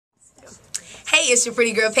Hey, it's your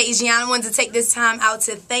pretty girl Paigion. I wanted to take this time out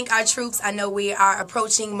to thank our troops. I know we are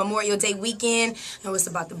approaching Memorial Day weekend. I know it's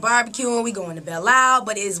about the barbecue and we going to Belle Isle,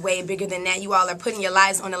 but it is way bigger than that. You all are putting your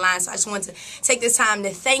lives on the line, so I just wanted to take this time to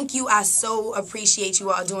thank you. I so appreciate you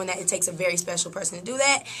all doing that. It takes a very special person to do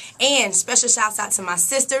that. And special shouts out to my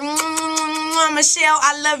sister, Michelle.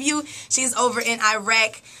 I love you. She's over in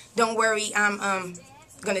Iraq. Don't worry, I'm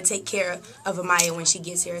going to take care of Amaya when she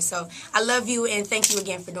gets here. So I love you and thank you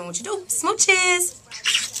again for doing what you do. Smooches.